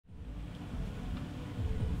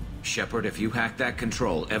Shepard, if you hack that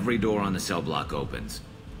control, every door on the cell block opens.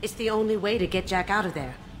 It's the only way to get Jack out of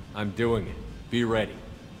there. I'm doing it. Be ready.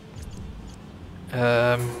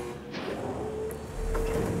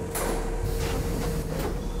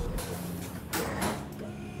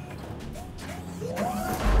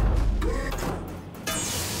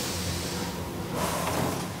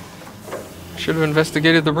 Should have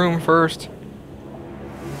investigated the room first.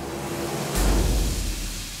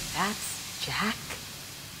 That's Jack?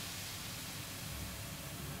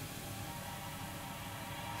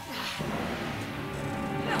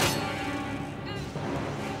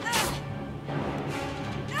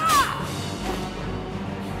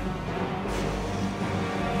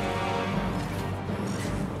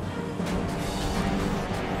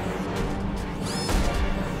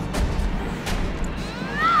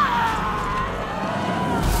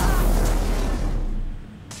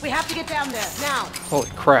 We have to get down there, now! Holy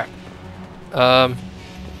crap.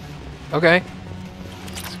 Okay.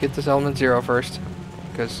 Let's get this element 0 first,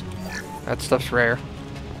 because that stuff's rare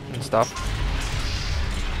and stuff.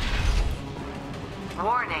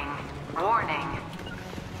 Warning. Warning.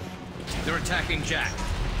 They're attacking Jack.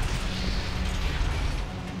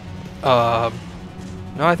 No,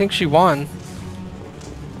 I think she won.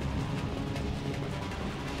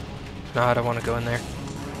 No, I don't want to go in there.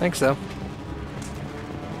 Thanks, though.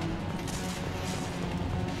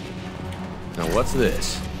 Now what's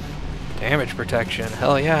this? Damage protection.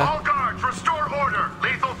 Hell yeah. All guards, restore order.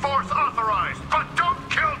 Lethal force authorized, but don't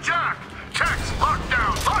kill Jack. Text,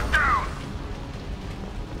 lockdown, lockdown.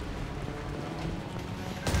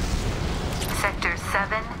 Sectors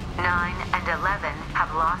 7, 9, and 11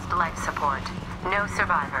 have lost life support. No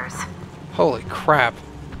survivors. Holy crap.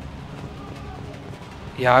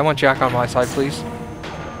 Yeah, I want Jack on my side, please.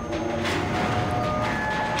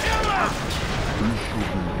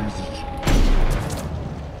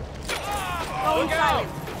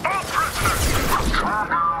 All prisoners,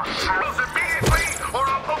 close immediately, or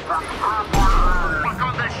I'll open back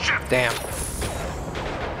on this ship. Damn.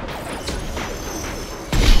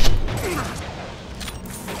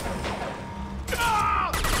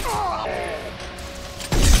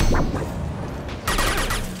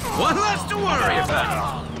 One less to worry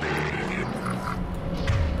about.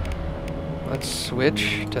 Let's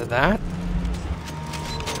switch to that.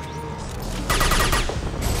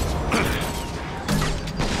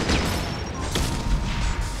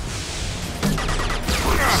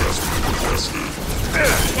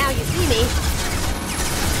 Now you see me.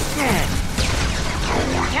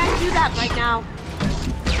 Can't do that right now.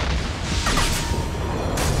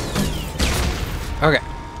 Okay.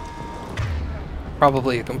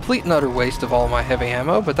 Probably a complete and utter waste of all my heavy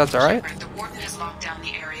ammo, but that's alright. The warden has locked down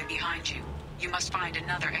the area behind you. You must find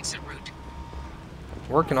another exit route.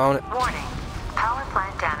 Working on it. Warning. Power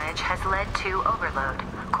plant damage has led to overload.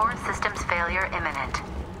 Core systems failure imminent.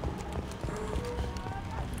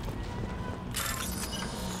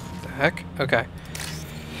 The heck? Okay.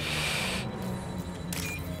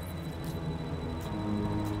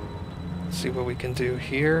 Let's see what we can do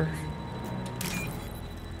here.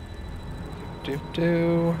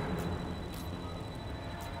 Do.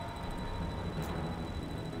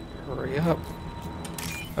 Hurry up.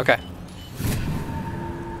 Okay.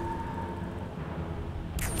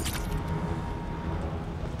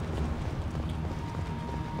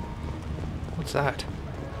 What's that?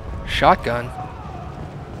 Shotgun.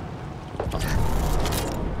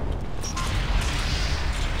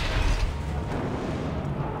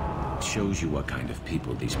 Shows you what kind of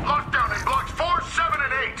people these people. Lockdown in blocks 4, 7,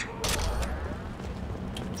 and 8.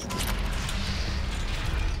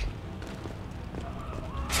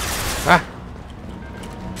 Ah!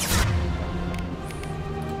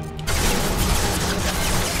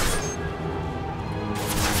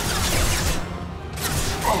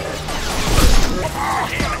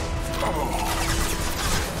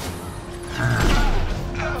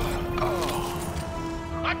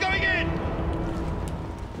 I'm going in.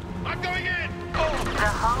 I'm going in. The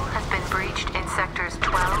hull has been breached in sectors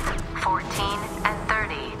 12, 14, and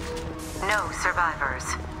 30. No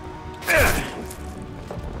survivors.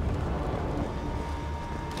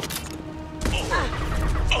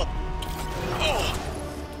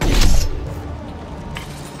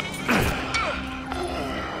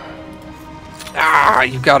 Ah,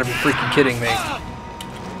 you gotta be freaking kidding me.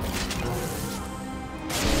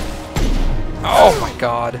 Oh my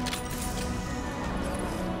god.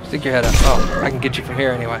 Stick your head up. Oh, I can get you from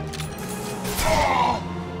here anyway.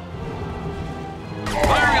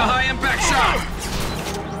 Firing a high impact shot.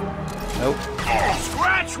 Nope.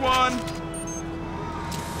 Scratch one.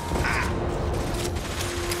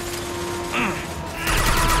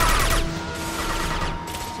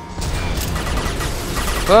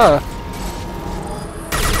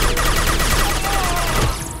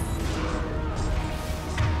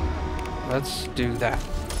 Let's do that.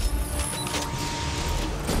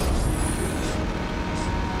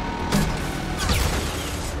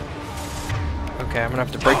 Okay, I'm gonna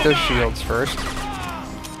have to break those shields first.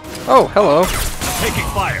 Oh, hello. Taking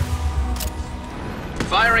fire.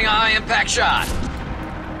 Firing a high-impact shot.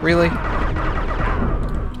 Really?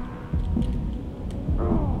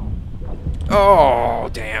 Oh,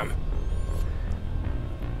 damn.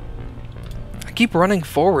 I keep running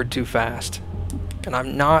forward too fast. And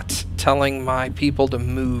I'm not telling my people to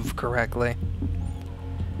move correctly.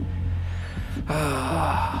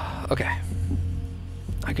 Okay.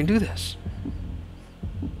 I can do this.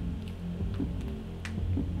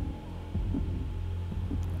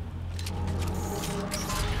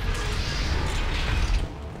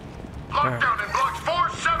 Lockdown in blocks 4,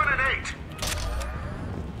 7, and 8.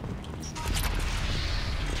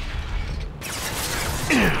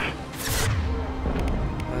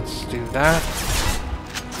 Let's do that.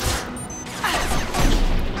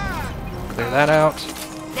 Clear that out.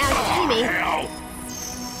 Now you see me.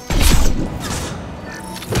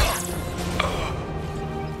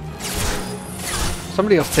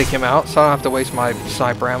 Somebody else take him out, so I don't have to waste my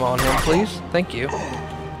sniper ammo on him, please. Thank you. The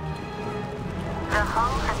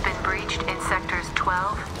hull has been breached in sectors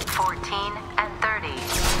 12, 14, and 30.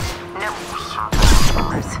 No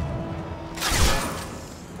survivors.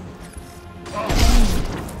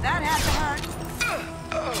 That had to hurt.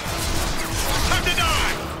 Time to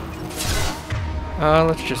die!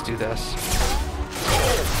 Let's just do this.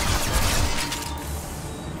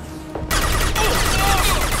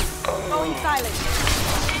 Going silent.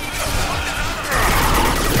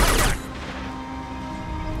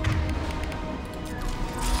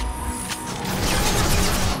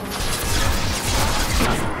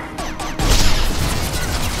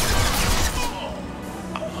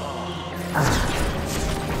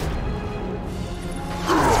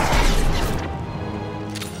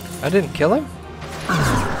 I didn't kill him?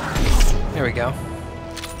 There we go.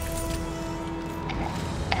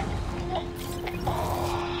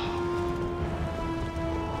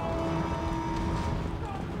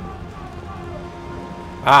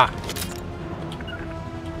 Ah!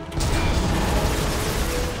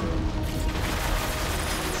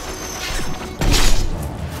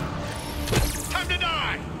 Time to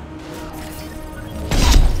die!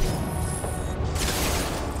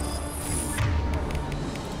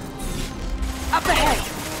 Up ahead.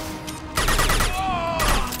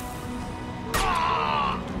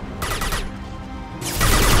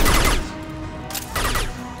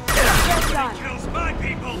 Well done. Kills my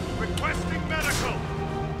people! Requesting medical!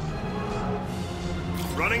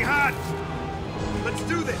 Running hot! Let's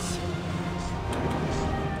do this!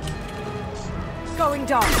 Going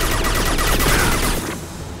dark.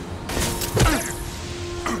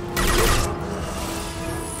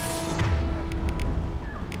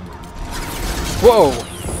 Whoa!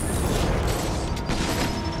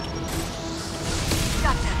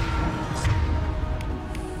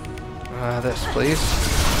 This, please.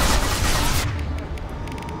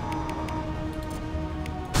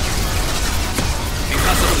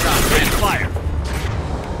 Taking fire!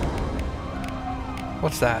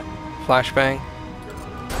 What's that? Flashbang?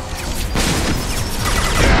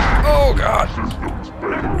 Oh god!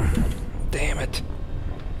 Damn it.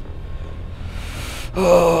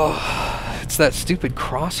 Oh, it's that stupid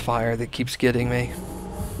crossfire that keeps getting me.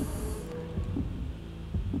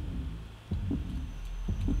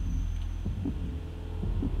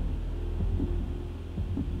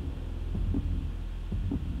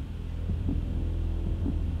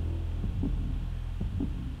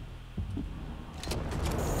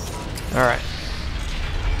 Alright.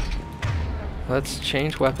 Let's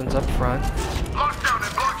change weapons up front. Lockdown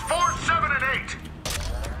in blocks 4, 7, and 8!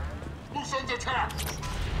 Who's under attack?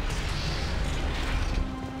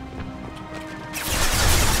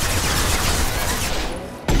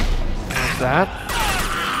 There's that.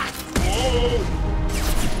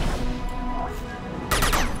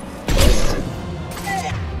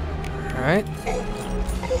 Alright.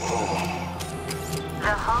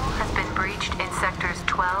 The hull has been breached in sectors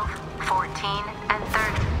 12, 14, and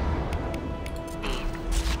 30.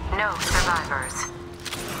 No survivors.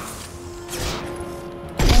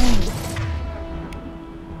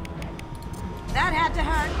 That had to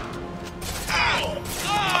hurt.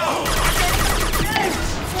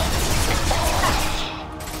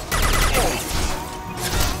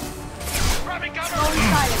 Going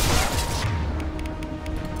silent.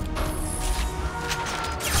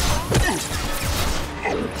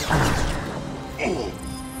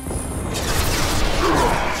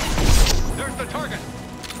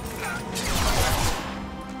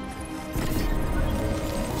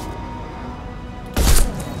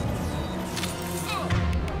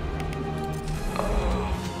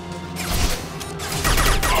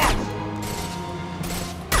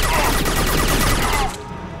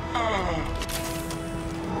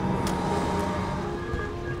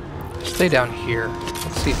 stay down here.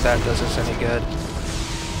 Let's see if that does us any good.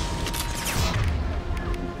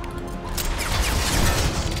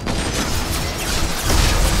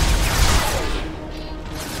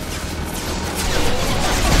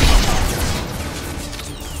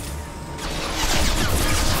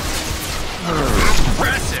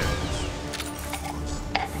 Impressive.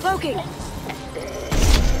 Cloaking.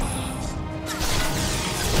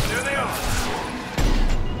 There they are.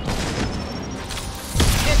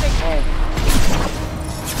 Hit them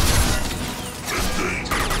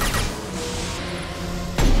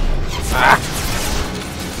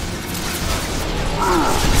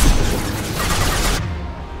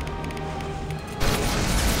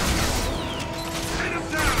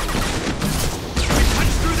down.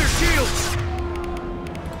 Punch through their shields.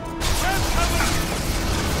 Grab cover.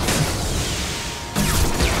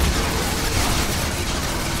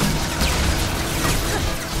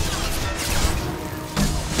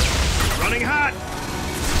 Running hot.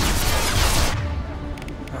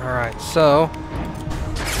 Alright, so...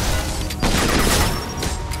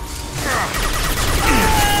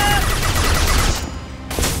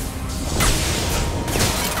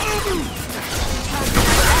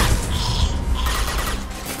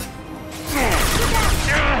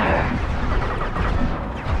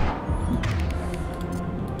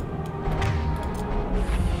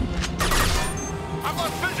 I've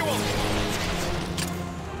lost visual.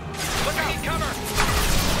 Look out, cover.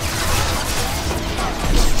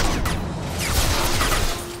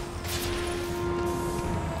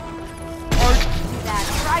 That.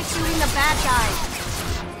 Try shooting the bad guys.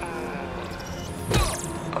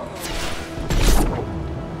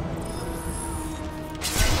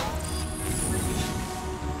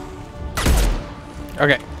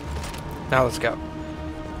 Okay. Now let's go.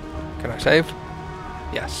 Can I save?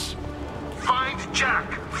 Yes. Find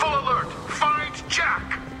Jack. Full alert. Find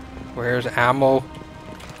Jack. Where's ammo?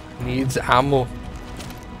 Needs ammo.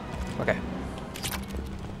 Okay.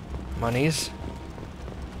 Monies.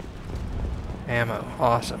 Ammo.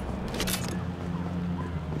 Awesome.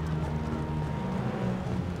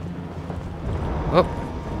 Oh.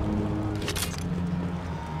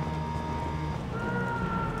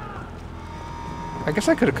 I guess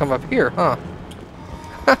I could have come up here, huh?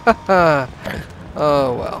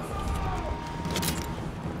 Oh well.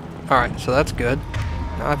 Alright, so that's good.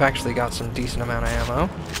 Now I've actually got some decent amount of ammo.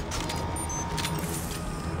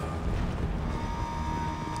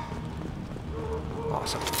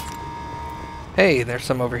 Awesome. Hey, there's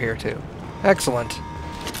some over here too. Excellent.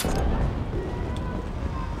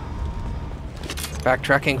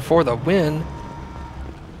 Backtracking for the win.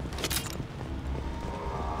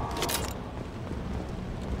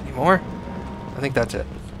 Any more? I think that's it.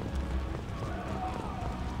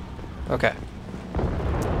 Okay.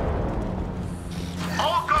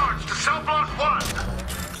 All guards to cell block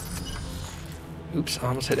 1. Oops, I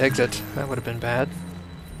almost hit exit. That would have been bad.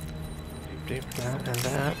 Do that and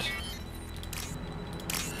that.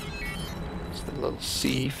 It's the little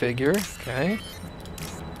C figure. Okay.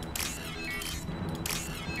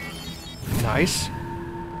 Nice.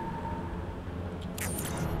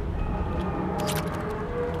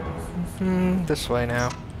 This way now.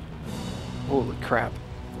 Holy crap.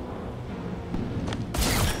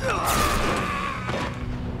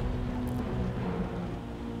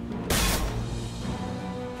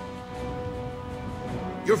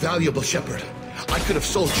 You're valuable, Shepard. I could have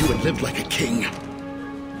sold you and lived like a king.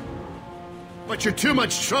 But you're too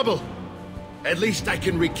much trouble. At least I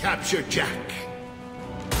can recapture Jack.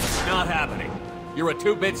 Not happening. You're a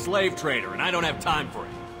two-bit slave trader, and I don't have time for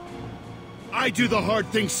it. I do the hard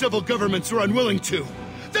things civil governments are unwilling to.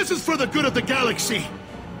 This is for the good of the galaxy.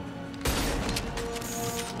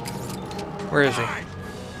 Where is he?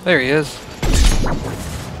 There he is.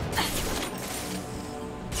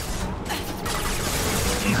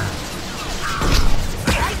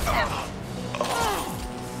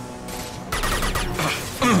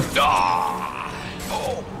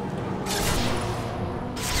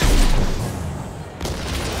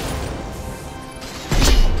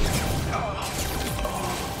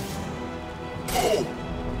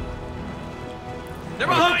 They're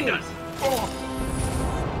behind us!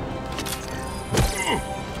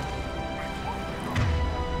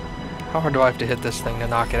 How hard do I have to hit this thing to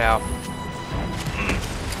knock it out?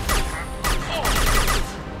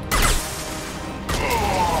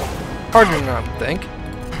 Harder than I would think.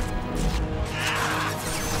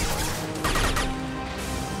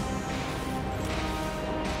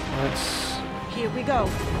 Here we go.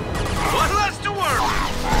 One less to work.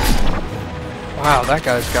 Wow, that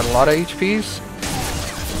guy's got a lot of HPs.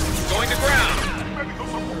 Going to ground.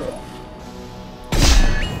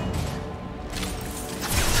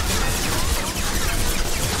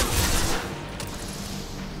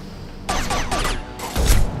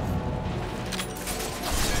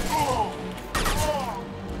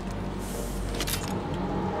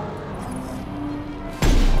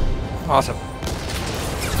 Awesome.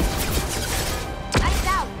 Lights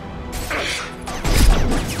out.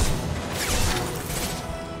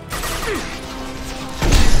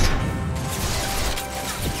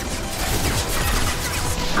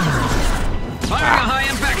 Firing a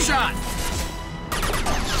high-impact shot!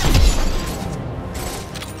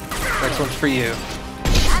 Next one's for you.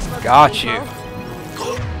 Got you.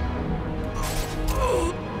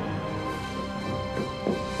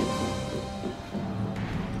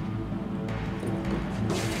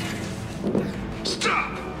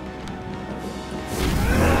 Stop!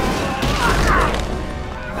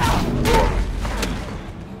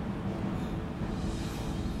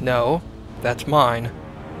 No, that's mine.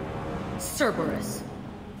 Cerberus.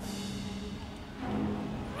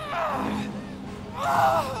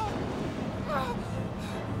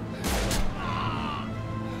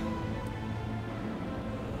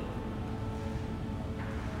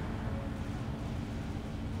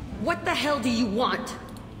 What the hell do you want?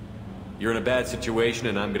 You're in a bad situation,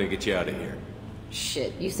 and I'm gonna get you out of here.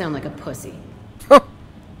 Shit, you sound like a pussy.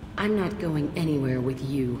 I'm not going anywhere with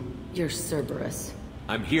you. You're Cerberus.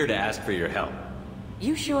 I'm here to ask for your help.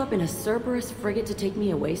 You show up in a Cerberus frigate to take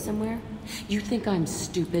me away somewhere? You think I'm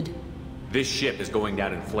stupid? This ship is going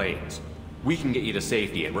down in flames. We can get you to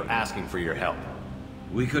safety, and we're asking for your help.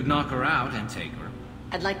 We could knock her out and take her.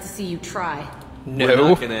 I'd like to see you try. We're No.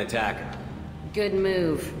 not gonna attack her. Good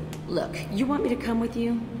move. Look, you want me to come with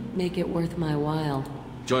you? Make it worth my while.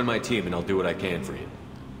 Join my team, and I'll do what I can for you.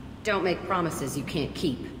 Don't make promises you can't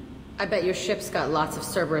keep. I bet your ship's got lots of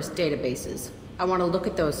Cerberus databases. I want to look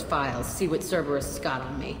at those files, see what Cerberus has got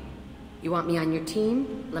on me. You want me on your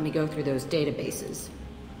team? Let me go through those databases.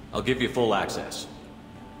 I'll give you full access.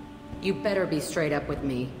 You better be straight up with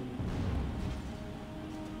me.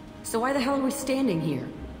 So why the hell are we standing here?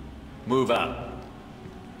 Move out.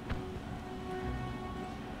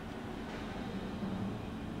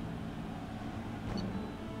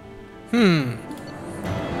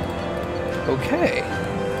 Okay.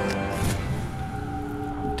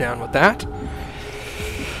 I'm down with that.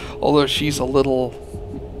 Although she's a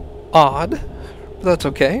little odd, but that's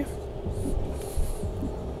okay.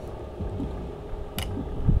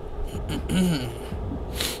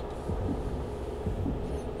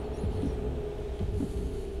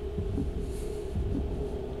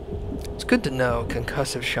 It's good to know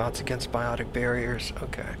concussive shots against biotic barriers.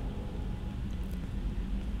 Okay.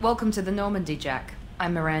 Welcome to the Normandy, Jack.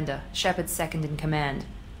 I'm Miranda, Shepard's second in command.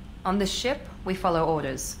 On this ship, we follow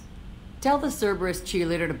orders. Tell the Cerberus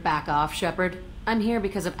cheerleader to back off, Shepard. I'm here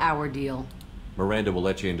because of our deal. Miranda will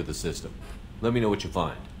let you into the system. Let me know what you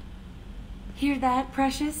find. Hear that,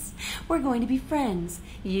 Precious? We're going to be friends.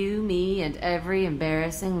 You, me, and every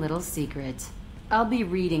embarrassing little secret. I'll be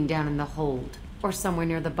reading down in the hold, or somewhere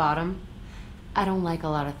near the bottom. I don't like a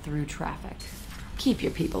lot of through traffic. Keep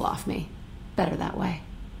your people off me. Better that way.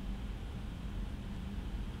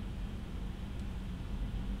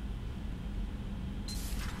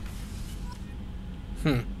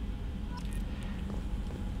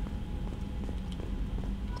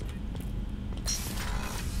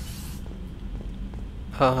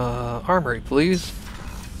 Armory, please.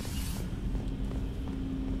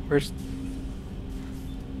 Where's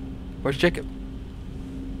Jacob?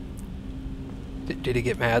 Did he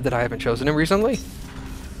get mad that I haven't chosen him recently?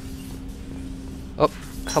 Oh,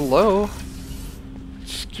 hello.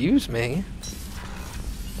 Excuse me.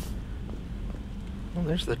 Well,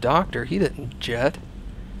 there's the doctor. He didn't jet.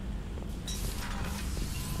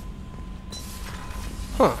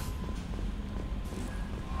 Huh.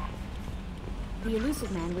 The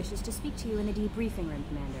elusive man wishes to speak to you in the debriefing room,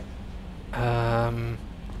 Commander.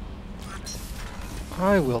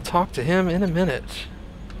 I will talk to him in a minute.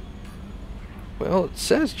 Well, it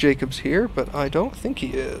says Jacob's here, but I don't think he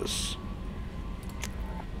is.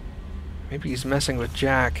 Maybe he's messing with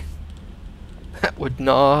Jack. That would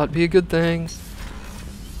not be a good thing.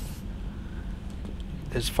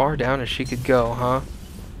 As far down as she could go, huh?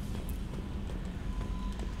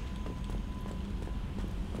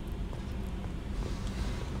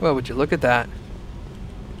 Well, would you look at that?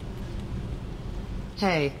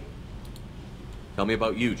 Hey, Tell me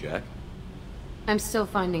about you, Jack. I'm still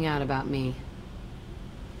finding out about me.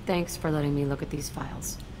 Thanks for letting me look at these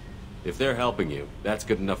files. If they're helping you, that's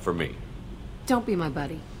good enough for me. Don't be my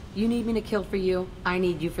buddy. You need me to kill for you, I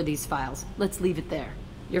need you for these files. Let's leave it there.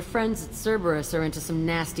 Your friends at Cerberus are into some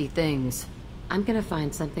nasty things. I'm gonna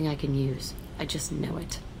find something I can use. I just know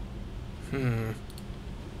it.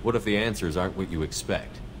 What if the answers aren't what you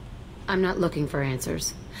expect? I'm not looking for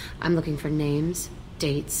answers. I'm looking for names,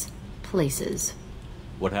 dates, places.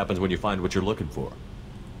 What happens when you find what you're looking for?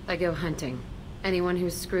 I go hunting. Anyone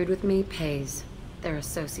who's screwed with me pays. Their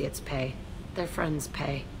associates pay. Their friends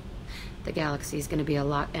pay. The galaxy's gonna be a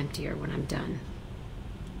lot emptier when I'm done.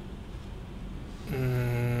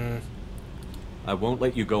 I won't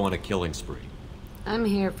let you go on a killing spree. I'm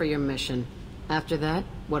here for your mission. After that,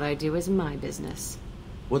 what I do is my business.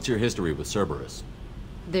 What's your history with Cerberus?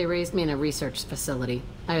 They raised me in a research facility.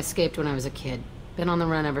 I escaped when I was a kid. Been on the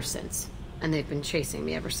run ever since. And they've been chasing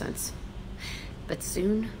me ever since. But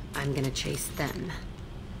soon, I'm gonna chase them.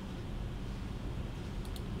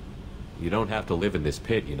 You don't have to live in this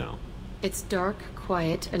pit, you know. It's dark,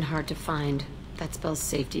 quiet, and hard to find. That spells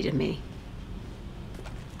safety to me.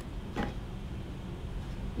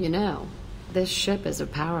 You know, this ship is a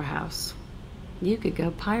powerhouse. You could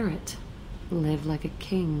go pirate. Live like a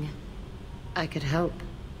king. I could help.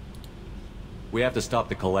 We have to stop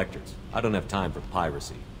the collectors. I don't have time for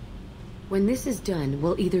piracy. When this is done,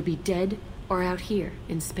 we'll either be dead or out here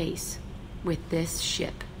in space. With this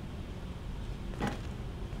ship.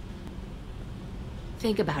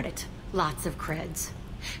 Think about it. Lots of creds.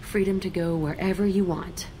 Freedom to go wherever you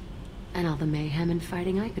want. And all the mayhem and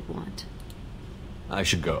fighting I could want. I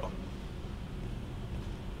should go.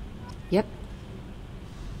 Yep.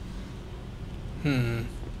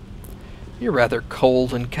 You're rather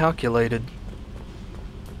cold and calculated.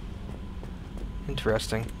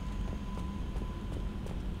 Interesting.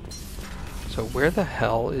 So where the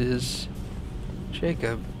hell is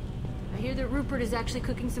Jacob? I hear that Rupert is actually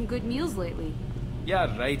cooking some good meals lately.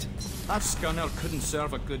 Yeah, right. That scunner couldn't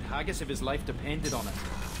serve a good haggis if his life depended on it.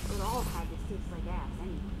 But all haggis tastes like ass,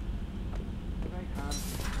 anyway.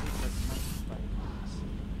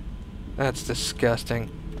 That's disgusting.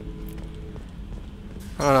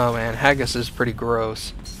 I don't know, man. Haggis is pretty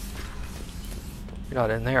gross. You're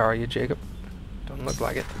not in there, are you, Jacob? Don't look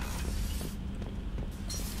like it.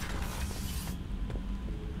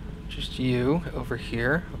 Just you over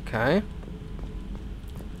here. Okay.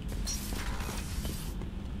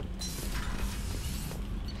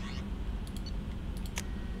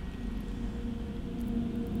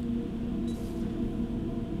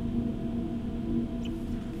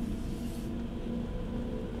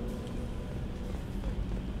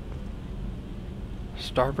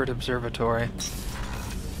 Starboard Observatory.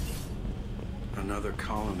 Another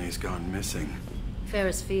colony's gone missing.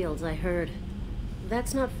 Ferris Fields, I heard.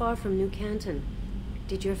 That's not far from New Canton.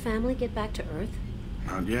 Did your family get back to Earth?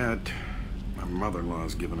 Not yet. My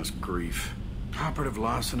mother-in-law's given us grief. Operative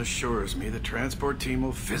Lawson assures me the transport team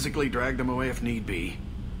will physically drag them away if need be.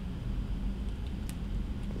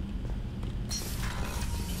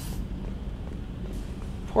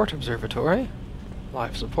 Port Observatory.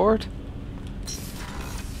 Life support.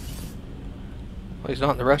 Well, he's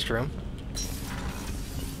not in the restroom.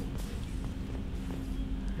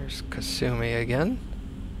 There's Kasumi again.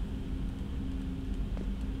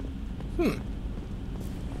 I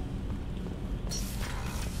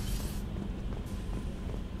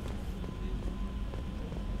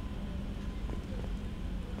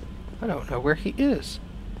don't know where he is.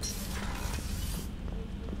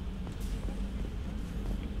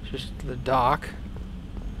 Just the dock.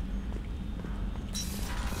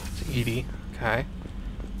 It's Edie. Okay.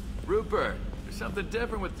 Rupert, there's something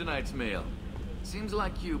different with tonight's meal. Seems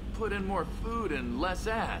like you put in more food and less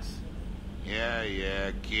ass.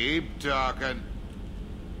 Yeah, keep talking.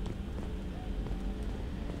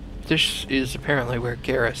 This is apparently where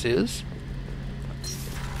Garrus is.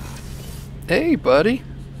 Hey, buddy.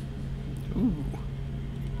 Ooh.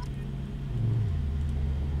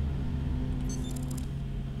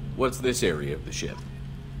 What's this area of the ship?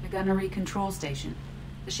 The gunnery control station.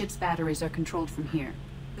 The ship's batteries are controlled from here.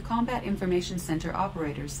 The Combat Information Center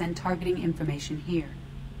operators send targeting information here.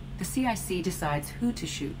 The CIC decides who to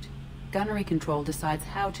shoot. Gunnery control decides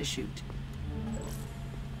how to shoot.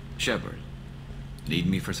 Shepard, need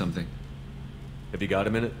me for something? Have you got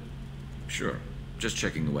a minute? Sure. Just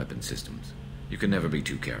checking the weapon systems. You can never be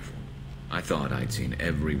too careful. I thought I'd seen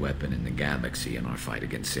every weapon in the galaxy in our fight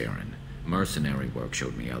against Saren. Mercenary work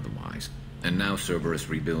showed me otherwise. And now Cerberus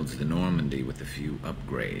rebuilds the Normandy with a few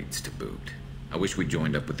upgrades to boot. I wish we'd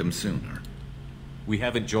joined up with them sooner. We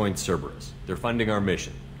haven't joined Cerberus. They're funding our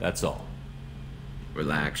mission, that's all.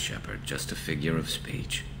 Relax, Shepard. Just a figure of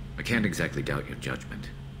speech. I can't exactly doubt your judgment.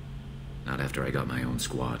 Not after I got my own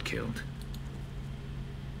squad killed.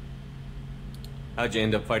 How'd you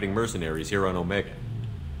end up fighting mercenaries here on Omega?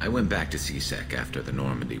 I went back to C-Sec after the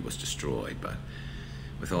Normandy was destroyed, but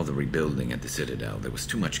with all the rebuilding at the Citadel, there was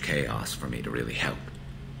too much chaos for me to really help.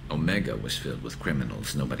 Omega was filled with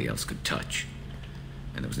criminals nobody else could touch,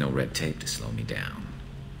 and there was no red tape to slow me down.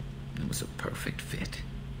 It was a perfect fit.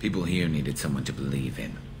 People here needed someone to believe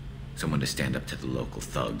in. Someone to stand up to the local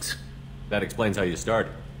thugs. That explains how you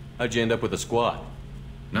started. How'd you end up with a squad?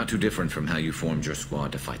 Not too different from how you formed your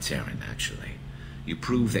squad to fight Saren, actually. You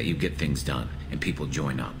prove that you get things done, and people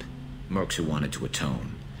join up. Mercs who wanted to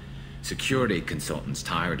atone. Security consultants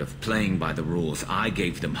tired of playing by the rules. I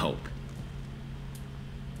gave them hope.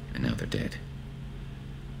 And now they're dead.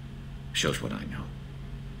 Shows what I know.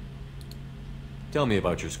 Tell me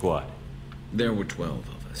about your squad. There were 12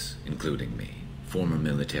 of us, including me. Former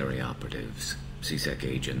military operatives, CSEC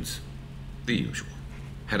agents, the usual.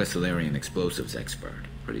 Had a Solarian explosives expert.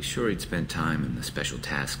 Pretty sure he'd spent time in the Special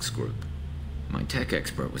Tasks Group. My tech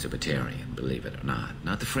expert was a Batarian, believe it or not.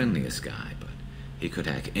 Not the friendliest guy, but he could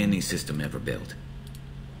hack any system ever built.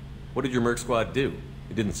 What did your Merc squad do?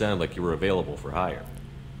 It didn't sound like you were available for hire.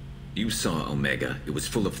 You saw Omega. It was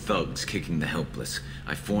full of thugs kicking the helpless.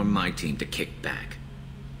 I formed my team to kick back.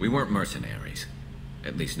 We weren't mercenaries.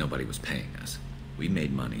 At least nobody was paying us. We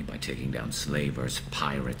made money by taking down slavers,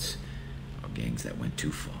 pirates, or gangs that went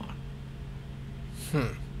too far.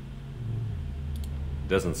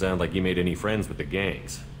 Doesn't sound like you made any friends with the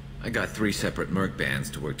gangs. I got 3 separate merc bands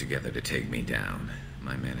to work together to take me down.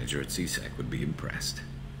 My manager at CSEC would be impressed.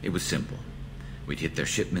 It was simple. We'd hit their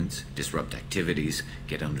shipments, disrupt activities,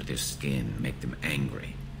 get under their skin, make them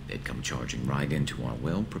angry. They'd come charging right into our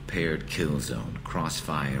well-prepared kill zone,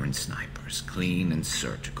 crossfire and snipers, clean and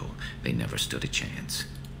surgical. They never stood a chance.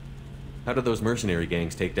 How did those mercenary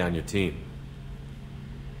gangs take down your team?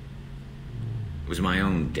 It was my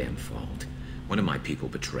own damn fault. One of my people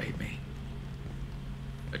betrayed me.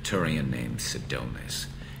 A Turian named Sidonis.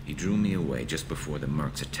 He drew me away just before the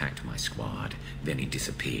mercs attacked my squad. Then he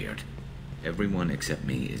disappeared. Everyone except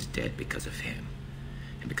me is dead because of him.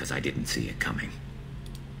 And because I didn't see it coming.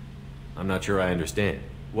 I'm not sure I understand.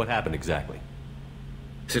 What happened exactly?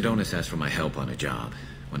 Sidonis asked for my help on a job.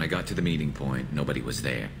 When I got to the meeting point, nobody was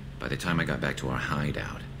there. By the time I got back to our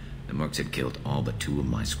hideout, the mercs had killed all but 2 of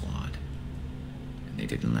my squad. And they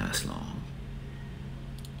didn't last long.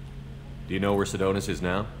 Do you know where Sidonis is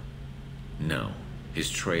now? No. His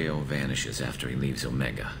trail vanishes after he leaves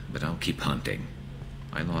Omega, but I'll keep hunting.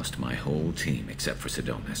 I lost my whole team except for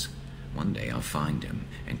Sidonis. One day I'll find him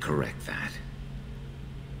and correct that.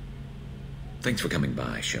 Thanks for coming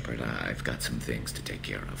by, Shepard. I've got some things to take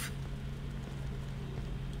care of.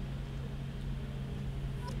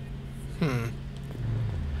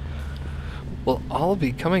 Well, I'll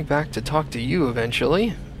be coming back to talk to you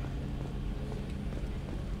eventually.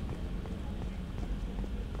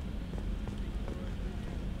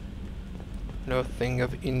 Nothing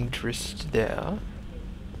of interest there.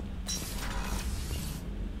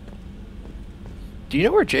 Do you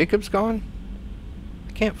know where Jacob's gone?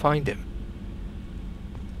 I can't find him.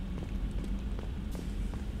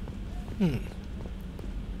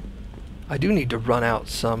 I do need to run out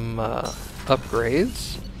some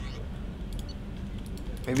upgrades.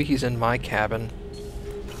 Maybe he's in my cabin.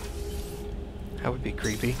 That would be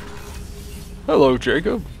creepy. Hello,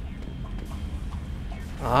 Jacob.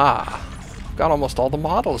 Ah, got almost all the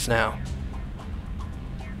models now.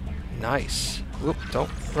 Nice. Whoop,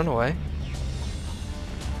 don't run away.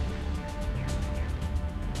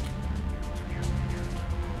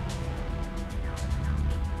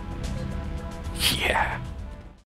 Yeah.